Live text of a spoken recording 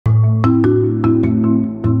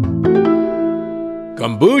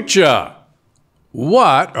Kombucha.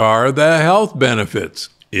 What are the health benefits,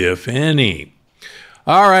 if any?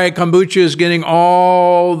 All right, kombucha is getting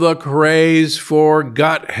all the craze for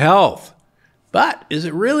gut health. But is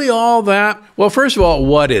it really all that? Well, first of all,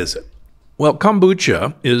 what is it? Well,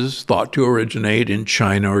 kombucha is thought to originate in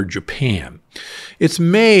China or Japan. It's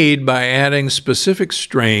made by adding specific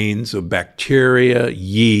strains of bacteria,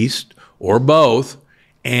 yeast, or both,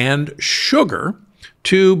 and sugar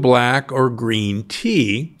to black or green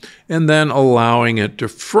tea, and then allowing it to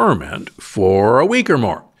ferment for a week or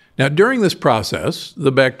more. Now, during this process,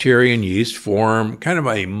 the bacteria and yeast form kind of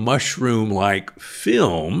a mushroom-like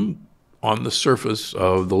film on the surface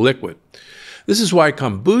of the liquid. This is why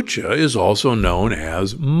kombucha is also known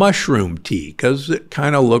as mushroom tea, because it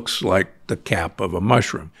kind of looks like the cap of a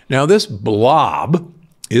mushroom. Now, this blob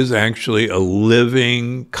is actually a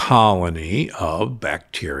living colony of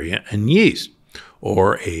bacteria and yeast,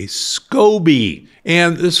 or a SCOBY.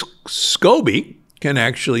 And this SCOBY can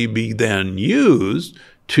actually be then used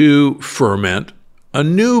to ferment a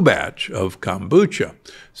new batch of kombucha.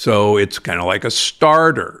 So it's kind of like a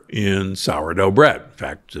starter in sourdough bread. In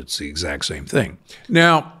fact, it's the exact same thing.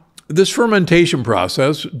 Now, this fermentation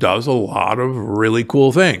process does a lot of really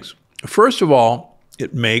cool things. First of all,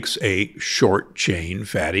 it makes a short-chain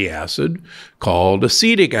fatty acid called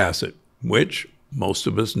acetic acid, which most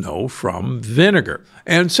of us know from vinegar,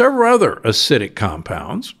 and several other acidic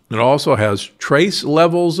compounds. It also has trace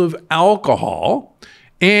levels of alcohol,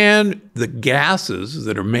 and the gases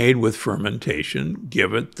that are made with fermentation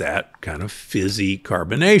give it that kind of fizzy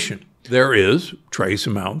carbonation. There is trace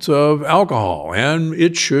amounts of alcohol, and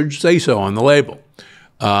it should say so on the label.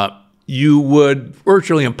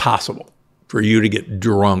 Virtually impossible for you to get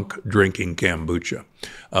drunk drinking kombucha.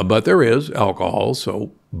 But there is alcohol,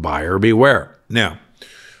 so buyer beware. Now,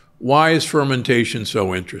 why is fermentation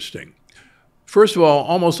so interesting? First of all,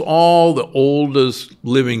 almost all the oldest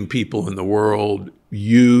living people in the world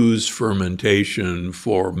use fermentation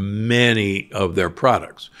for many of their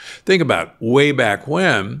products. Think about it. Way back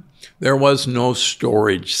when, there was no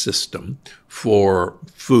storage system for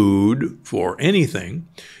food, for anything,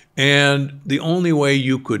 and the only way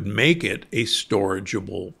you could make it a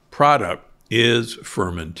storageable product is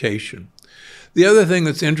fermentation. The other thing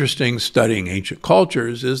that's interesting studying ancient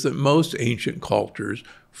cultures is that most ancient cultures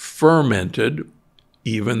fermented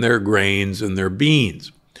even their grains and their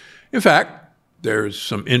beans. In fact, there's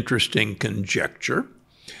some interesting conjecture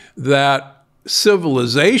that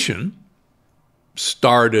civilization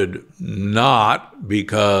started not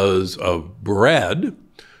because of bread,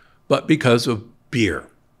 but because of beer.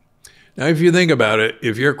 Now, if you think about it,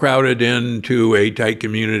 if you're crowded into a tight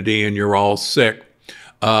community and you're all sick,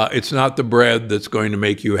 it's not the bread that's going to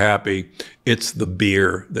make you happy, it's the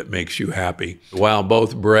beer that makes you happy. While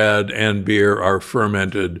both bread and beer are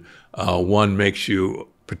fermented, one makes you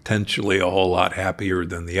potentially a whole lot happier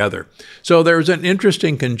than the other. So there's an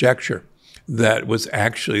interesting conjecture that was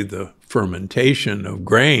actually the fermentation of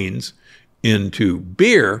grains into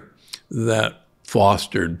beer that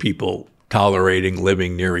fostered people tolerating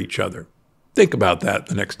living near each other. Think about that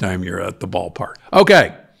the next time you're at the ballpark.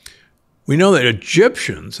 Okay. We know that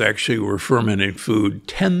Egyptians actually were fermenting food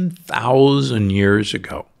 10,000 years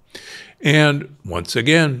ago. And once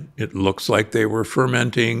again, it looks like they were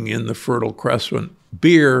fermenting in the Fertile Crescent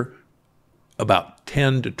beer about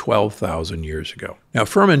 10 to 12,000 years ago. Now,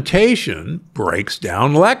 fermentation breaks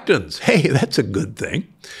down lectins. Hey, that's a good thing.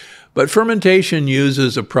 But fermentation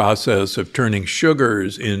uses a process of turning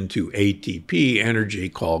sugars into ATP energy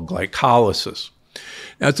called glycolysis.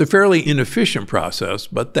 Now, it's a fairly inefficient process,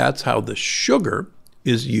 but that's how the sugar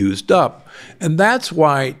is used up. And that's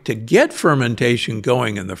why to get fermentation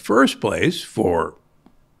going in the first place for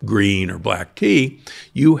green or black tea,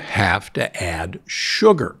 you have to add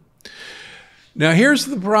sugar. Now, here's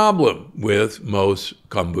the problem with most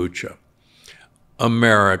kombucha.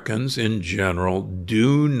 Americans in general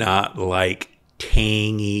do not like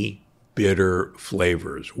tangy, bitter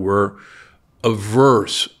flavors. We're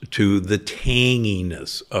averse to the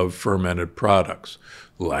tanginess of fermented products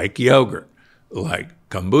like yogurt, like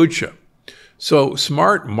kombucha. So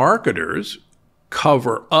smart marketers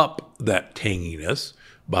cover up that tanginess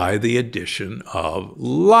by the addition of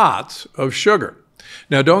lots of sugar.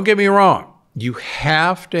 Now, don't get me wrong. You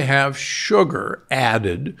have to have sugar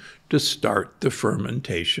added to start the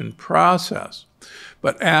fermentation process.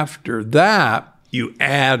 But after that, you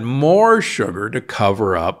add more sugar to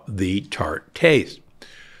cover up the tart taste.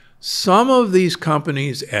 Some of these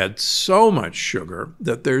companies add so much sugar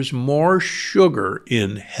that there's more sugar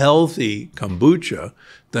in healthy kombucha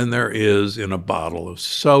than there is in a bottle of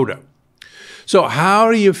soda. So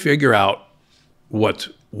how do you figure out what's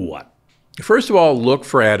what. First of all, look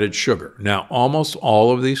for added sugar. Now, almost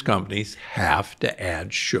all of these companies have to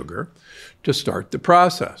add sugar to start the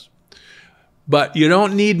process. But you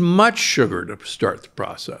don't need much sugar to start the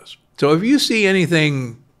process. So if you see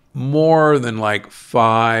anything more than like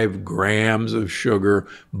 5 grams of sugar,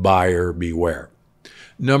 buyer beware.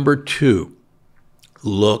 Number 2,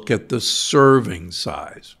 look at the serving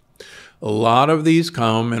size. A lot of these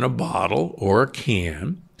come in a bottle or a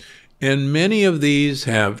can, and many of these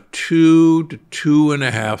have 2 to 2.5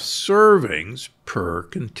 servings per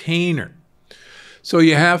container. So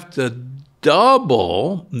you have to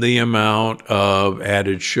double the amount of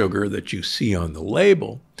added sugar that you see on the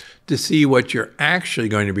label to see what you're actually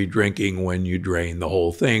going to be drinking when you drain the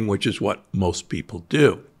whole thing, which is what most people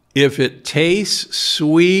do. If it tastes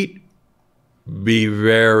sweet, be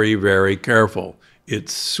very, very careful.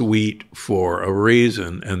 It's sweet for a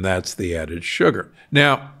reason, and that's the added sugar.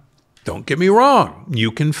 Now, don't get me wrong.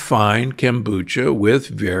 You can find kombucha with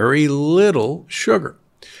very little sugar,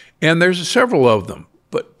 and there's several of them,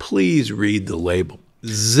 but please read the label.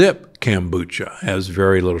 Zip kombucha has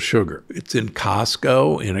very little sugar. It's in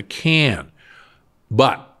Costco in a can,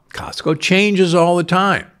 but Costco changes all the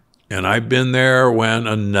time. And I've been there when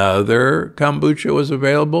another kombucha was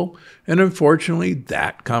available, and unfortunately,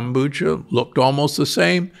 that kombucha looked almost the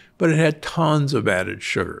same, but it had tons of added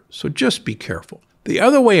sugar. So just be careful. The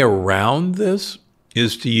other way around this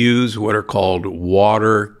is to use what are called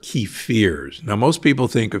water kefirs. Now, most people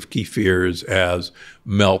think of kefirs as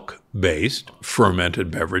milk-based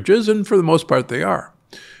fermented beverages, and for the most part, they are.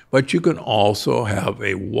 But you can also have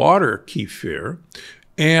a water kefir.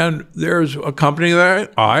 And there's a company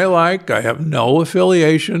that I like. I have no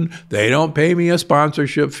affiliation. They don't pay me a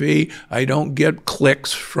sponsorship fee. I don't get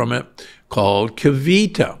clicks from it, called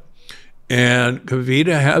KeVita. And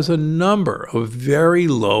KeVita has a number of very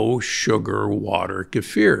low sugar water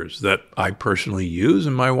kefirs that I personally use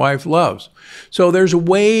and my wife loves. So there's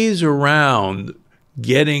ways around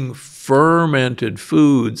getting fermented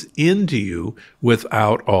foods into you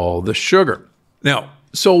without all the sugar. Now,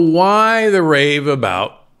 so why the rave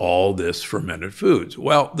about all this fermented foods?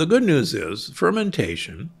 Well, the good news is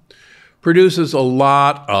fermentation produces a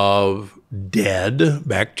lot of dead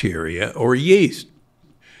bacteria or yeast.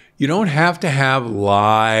 You don't have to have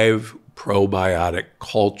live probiotic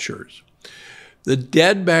cultures. The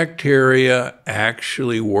dead bacteria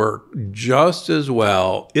actually work just as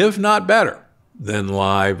well, if not better, than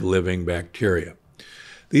live living bacteria.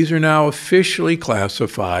 These are now officially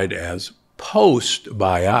classified as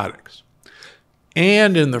postbiotics.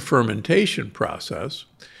 And in the fermentation process,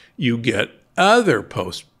 you get other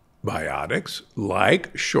postbiotics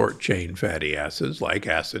like short-chain fatty acids, like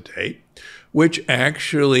acetate, which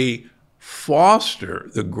actually foster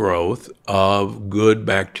the growth of good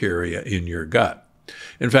bacteria in your gut.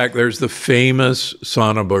 In fact, there's the famous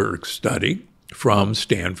Sonnenberg study from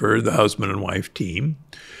Stanford, the husband and wife team.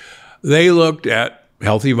 They looked at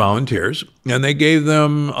healthy volunteers, and they gave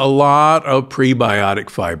them a lot of prebiotic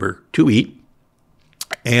fiber to eat,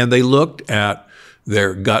 and they looked at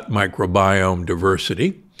their gut microbiome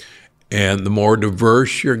diversity, and the more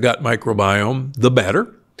diverse your gut microbiome, the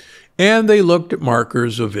better, and they looked at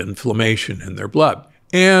markers of inflammation in their blood.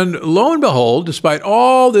 And lo and behold, despite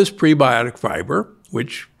all this prebiotic fiber,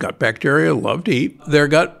 which gut bacteria love to eat, their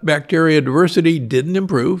gut bacteria diversity didn't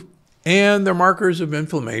improve, and their markers of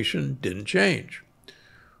inflammation didn't change.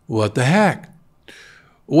 What the heck?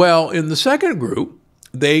 Well, in the second group,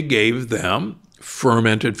 they gave them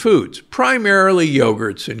fermented foods, primarily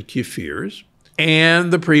yogurts and kefirs,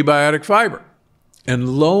 and the prebiotic fiber. And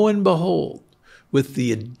lo and behold, with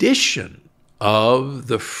the addition of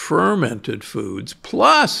the fermented foods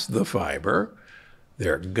plus the fiber,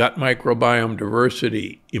 their gut microbiome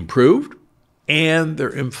diversity improved and their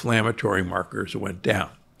inflammatory markers went down.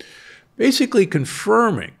 Basically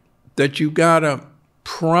confirming that you gotta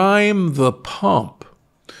prime the pump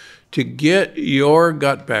to get your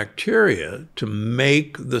gut bacteria to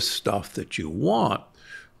make the stuff that you want,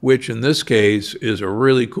 which in this case is a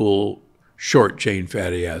really cool short-chain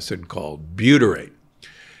fatty acid called butyrate.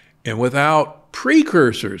 And without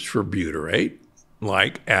precursors for butyrate,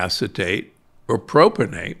 like acetate or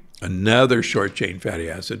propionate, another short-chain fatty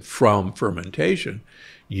acid from fermentation,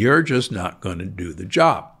 you're just not going to do the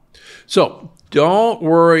job. So don't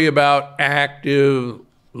worry about active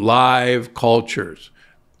live cultures.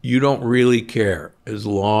 You don't really care as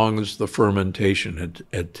long as the fermentation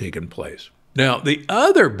had taken place. Now, the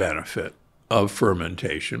other benefit of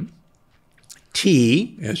fermentation,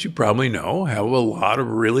 tea, as you probably know, have a lot of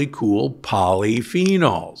really cool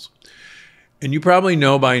polyphenols. And you probably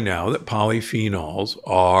know by now that polyphenols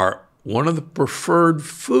are one of the preferred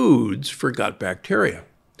foods for gut bacteria.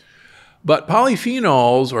 But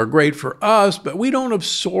polyphenols are great for us, but we don't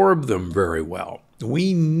absorb them very well.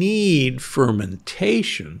 We need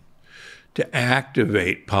fermentation to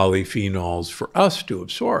activate polyphenols for us to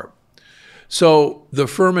absorb. So the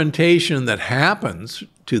fermentation that happens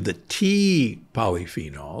to the tea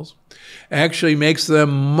polyphenols actually makes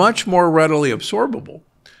them much more readily absorbable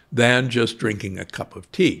than just drinking a cup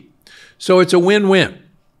of tea. So it's a win-win.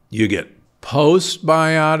 You get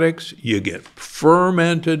postbiotics, you get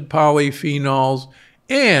fermented polyphenols,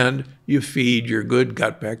 and you feed your good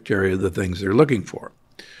gut bacteria the things they're looking for.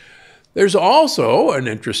 There's also an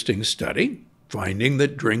interesting study finding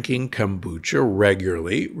that drinking kombucha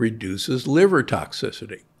regularly reduces liver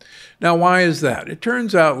toxicity. Now, why is that? It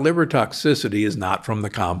turns out liver toxicity is not from the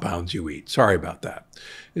compounds you eat. Sorry about that.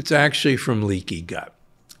 It's actually from leaky gut,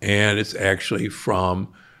 and it's actually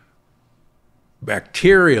from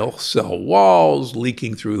bacterial cell walls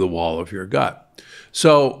leaking through the wall of your gut.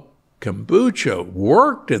 So kombucha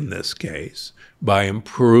worked in this case by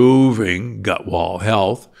improving gut wall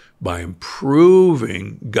health, by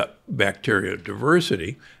improving gut bacteria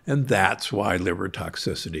diversity, and that's why liver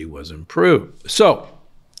toxicity was improved. So,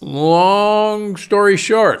 long story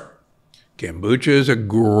short, kombucha is a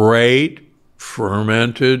great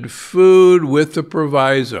fermented food with the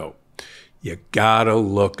proviso. You gotta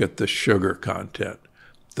look at the sugar content.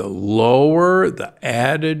 The lower the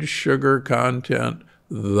added sugar content,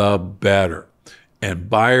 the better. And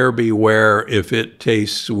buyer beware, if it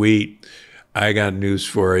tastes sweet, I got news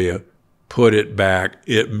for you. Put it back.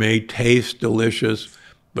 It may taste delicious,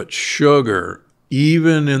 but sugar,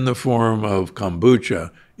 even in the form of kombucha,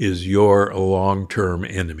 is your long-term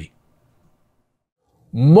enemy.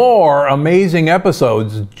 More amazing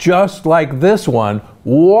episodes just like this one.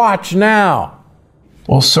 Watch now.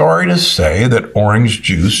 Well, sorry to say that orange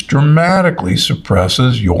juice dramatically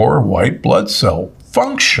suppresses your white blood cell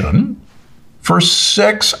function for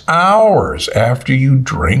 6 hours after you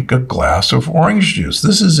drink a glass of orange juice.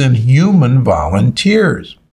 This is in human volunteers.